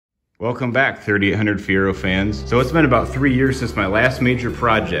Welcome back, 3800 Fiero fans. So it's been about 3 years since my last major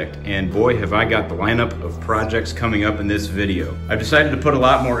project, and boy have I got the lineup of projects coming up in this video. I've decided to put a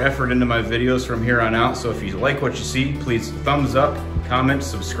lot more effort into my videos from here on out, so if you like what you see, please thumbs up, comment,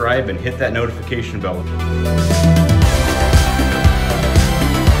 subscribe, and hit that notification bell.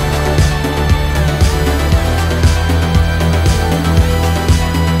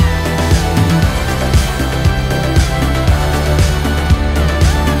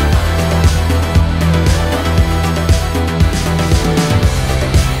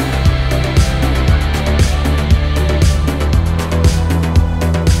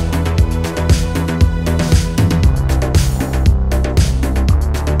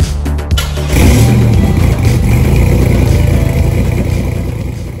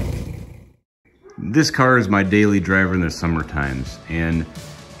 This car is my daily driver in the summer times, and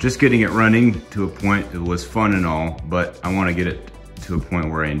just getting it running to a point, it was fun and all, but I want to get it to a point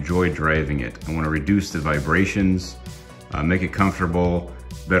where I enjoy driving it. I want to reduce the vibrations, make it comfortable,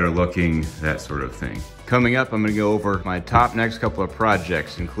 better looking, that sort of thing. Coming up, I'm going to go over my top next couple of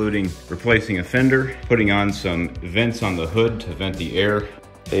projects, including replacing a fender, putting on some vents on the hood to vent the air,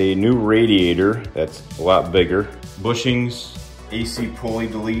 a new radiator that's a lot bigger, bushings, AC pulley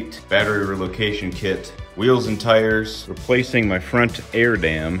delete, battery relocation kit, wheels and tires, replacing my front air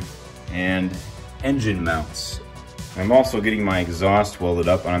dam, and engine mounts. I'm also getting my exhaust welded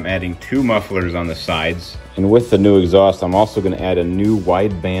up, and I'm adding 2 mufflers on the sides. And with the new exhaust, I'm also going to add a new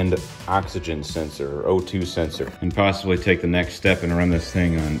wideband oxygen sensor, or O2 sensor, and possibly take the next step and run this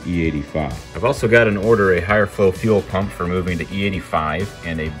thing on E85. I've also got an order a higher flow fuel pump for moving to E85,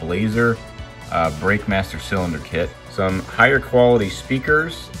 and a Blazer brake master cylinder kit, some higher quality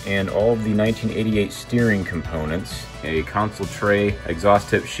speakers, and all of the 1988 steering components, a console tray, exhaust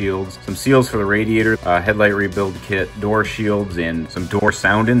tip shields, some seals for the radiator, a headlight rebuild kit, door shields, and some door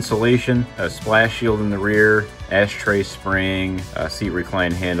sound insulation, a splash shield in the rear, ashtray spring, a seat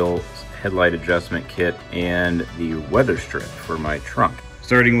recline handle, headlight adjustment kit, and the weather strip for my trunk.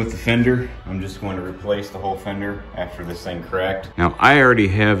 Starting with the fender, I'm just going to replace the whole fender after this thing cracked. Now, I already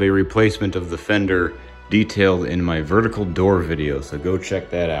have a replacement of the fender detailed in my vertical door video, so go check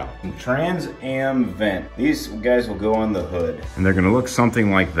that out. Trans Am vent. These guys will go on the hood, and they're gonna look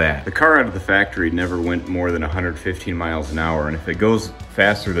something like that. The car out of the factory never went more than 115 miles an hour, and if it goes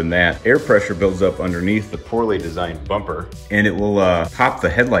faster than that, air pressure builds up underneath the poorly designed bumper, and it will pop the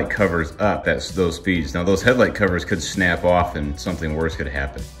headlight covers up at those speeds. Now, those headlight covers could snap off and something worse could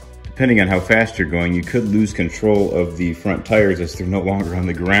happen. Depending on how fast you're going, you could lose control of the front tires as they're no longer on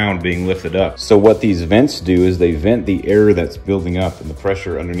the ground being lifted up. So what these vents do is they vent the air that's building up and the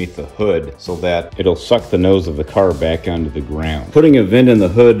pressure underneath the hood so that it'll suck the nose of the car back onto the ground. Putting a vent in the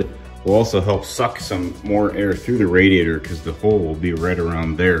hood will also help suck some more air through the radiator because the hole will be right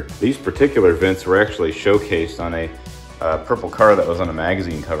around there. These particular vents were actually showcased on a purple car that was on a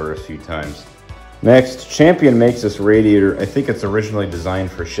magazine cover a few times. Next, Champion makes this radiator. I think it's originally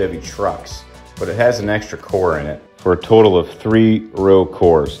designed for Chevy trucks, but it has an extra core in it for a total of 3 row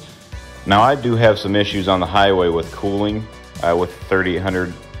cores. Now, I do have some issues on the highway with cooling with the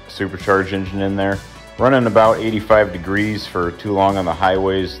 3800 supercharged engine in there. Running about 85 degrees for too long on the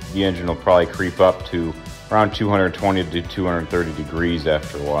highways, the engine will probably creep up to around 220 to 230 degrees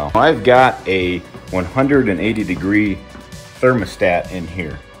after a while. I've got a 180 degree thermostat in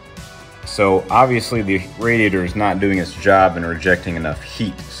here. So obviously the radiator is not doing its job and rejecting enough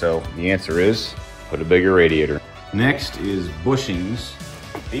heat. So the answer is put a bigger radiator. Next is bushings.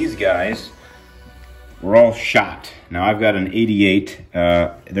 These guys were all shot. Now I've got an 88.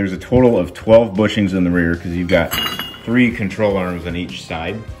 There's a total of 12 bushings in the rear because you've got 3 control arms on each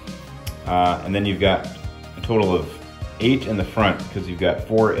side. And then you've got a total of 8 in the front because you've got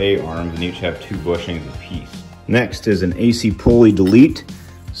 4 A arms and each have 2 bushings apiece. Next is an AC pulley delete.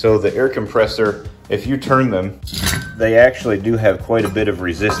 So the air compressor, if you turn them, they actually do have quite a bit of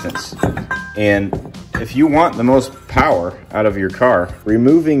resistance. And if you want the most power out of your car,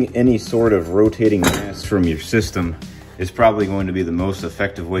 removing any sort of rotating mass from your system is probably going to be the most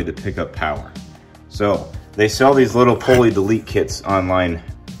effective way to pick up power. So they sell these little pulley delete kits online.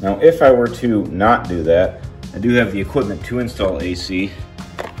 Now, if I were to not do that, I do have the equipment to install AC.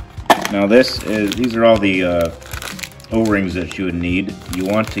 Now these are all the O-rings that you would need. You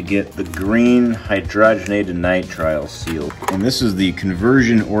want to get the green hydrogenated nitrile seal. And this is the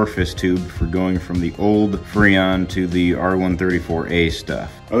conversion orifice tube for going from the old Freon to the R134A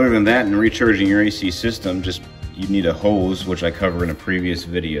stuff. Other than that, in recharging your AC system, you need a hose, which I cover in a previous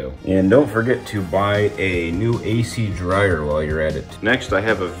video. And don't forget to buy a new AC dryer while you're at it. Next, I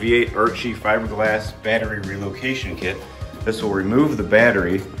have a V8 Archie fiberglass battery relocation kit. This will remove the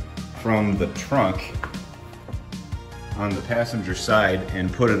battery from the trunk on the passenger side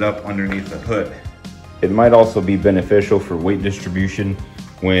and put it up underneath the hood. It might also be beneficial for weight distribution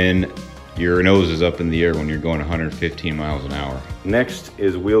when your nose is up in the air when you're going 115 miles an hour. Next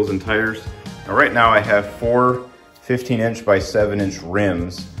is wheels and tires. Now right now I have 4 15-inch by 7-inch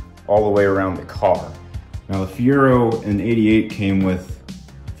rims all the way around the car. Now the Fiero in 88 came with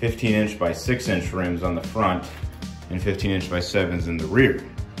 15-inch by 6-inch rims on the front and 15-inch by 7s in the rear.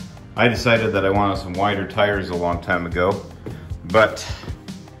 I decided that I wanted some wider tires a long time ago, but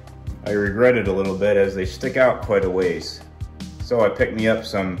I regret it a little bit as they stick out quite a ways. So I picked me up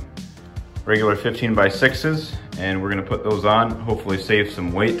some regular 15 by 6s and we're gonna put those on, hopefully save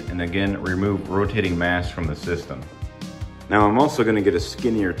some weight and again remove rotating mass from the system. Now I'm also gonna get a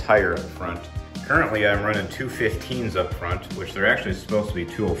skinnier tire up front. Currently I'm running 2 15s up front, which they're actually supposed to be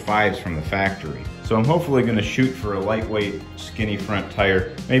 205s from the factory. So I'm hopefully gonna shoot for a lightweight, skinny front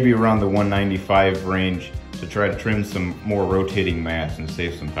tire, maybe around the 195 range to try to trim some more rotating mass and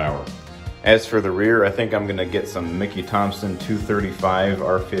save some power. As for the rear, I think I'm gonna get some Mickey Thompson 235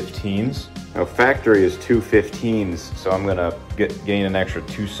 R15s. Now factory is 2 15s, so I'm gonna gain an extra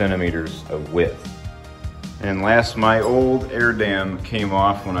 2 centimeters of width. And last, my old air dam came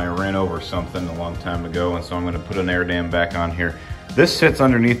off when I ran over something a long time ago, and so I'm gonna put an air dam back on here. This sits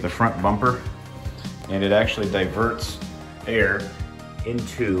underneath the front bumper, and it actually diverts air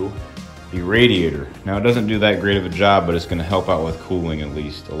into the radiator. Now it doesn't do that great of a job, but it's gonna help out with cooling at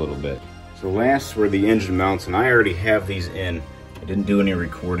least a little bit. So last were the engine mounts, and I already have these in. I didn't do any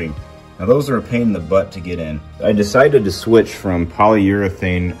recording. Now those are a pain in the butt to get in. I decided to switch from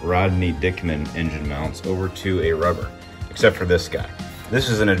polyurethane Rodney Dickman engine mounts over to a rubber, except for this guy.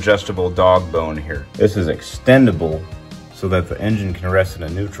 This is an adjustable dog bone here. This is extendable so that the engine can rest in a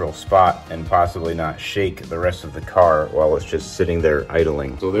neutral spot and possibly not shake the rest of the car while it's just sitting there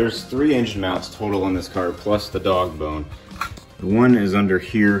idling. So there's 3 engine mounts total on this car plus the dog bone. The one is under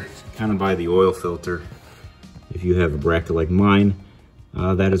here, kind of by the oil filter. If you have a bracket like mine,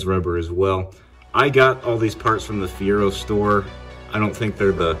 that is rubber as well. I got all these parts from the Fierostore. I don't think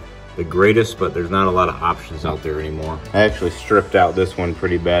they're the greatest, but there's not a lot of options out there anymore. I actually stripped out this one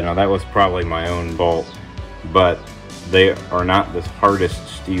pretty bad. Now that was probably my own fault, but they are not the hardest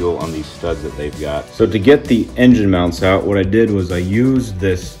steel on these studs that they've got. So to get the engine mounts out, what I did was I used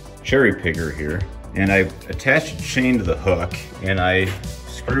this cherry picker here, and I attached a chain to the hook, and I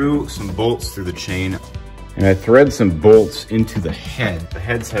screw some bolts through the chain, and I thread some bolts into the head. The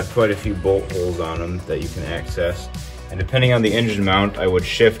heads have quite a few bolt holes on them that you can access, and depending on the engine mount, I would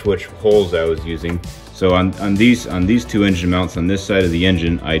shift which holes I was using. So on these 2 engine mounts on this side of the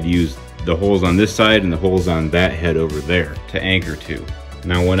engine, I'd use the holes on this side and the holes on that head over there to anchor to.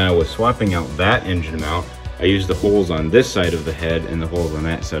 Now when I was swapping out that engine mount, I used the holes on this side of the head and the holes on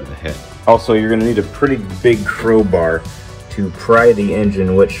that side of the head. Also, you're gonna need a pretty big crowbar to pry the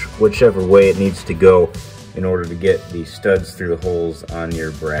engine whichever way it needs to go in order to get the studs through the holes on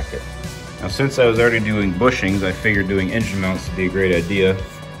your bracket. Now since I was already doing bushings, I figured doing engine mounts would be a great idea,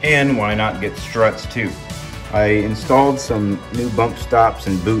 and why not get struts too. I installed some new bump stops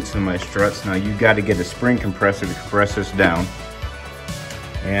and boots in my struts. Now you've got to get a spring compressor to compress this down,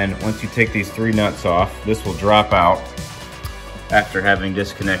 and once you take these 3 nuts off, this will drop out after having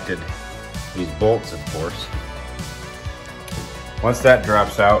disconnected these bolts, of course. Once that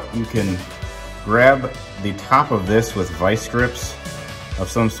drops out, you can grab the top of this with vice grips of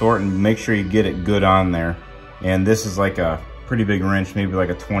some sort and make sure you get it good on there. And this is like a pretty big wrench, maybe like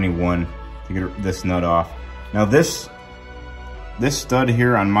a 21 to get this nut off. Now this stud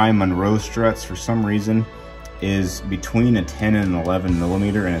here on my Monroe struts, for some reason, is between a 10 and an 11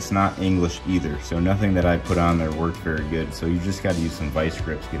 millimeter, and it's not English either. So nothing that I put on there worked very good. So you just got to use some vice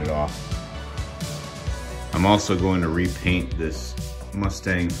grips to get it off. I'm also going to repaint this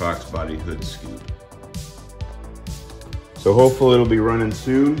Mustang Fox body hood scoop. So hopefully it'll be running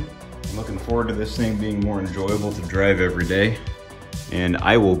soon. I'm looking forward to this thing being more enjoyable to drive every day. And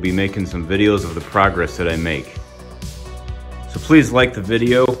I will be making some videos of the progress that I make. So please like the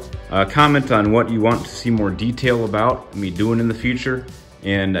video, comment on what you want to see more detail about me doing in the future,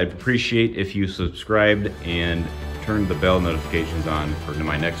 and I'd appreciate if you subscribed and turned the bell notifications on for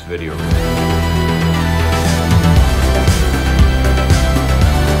my next video.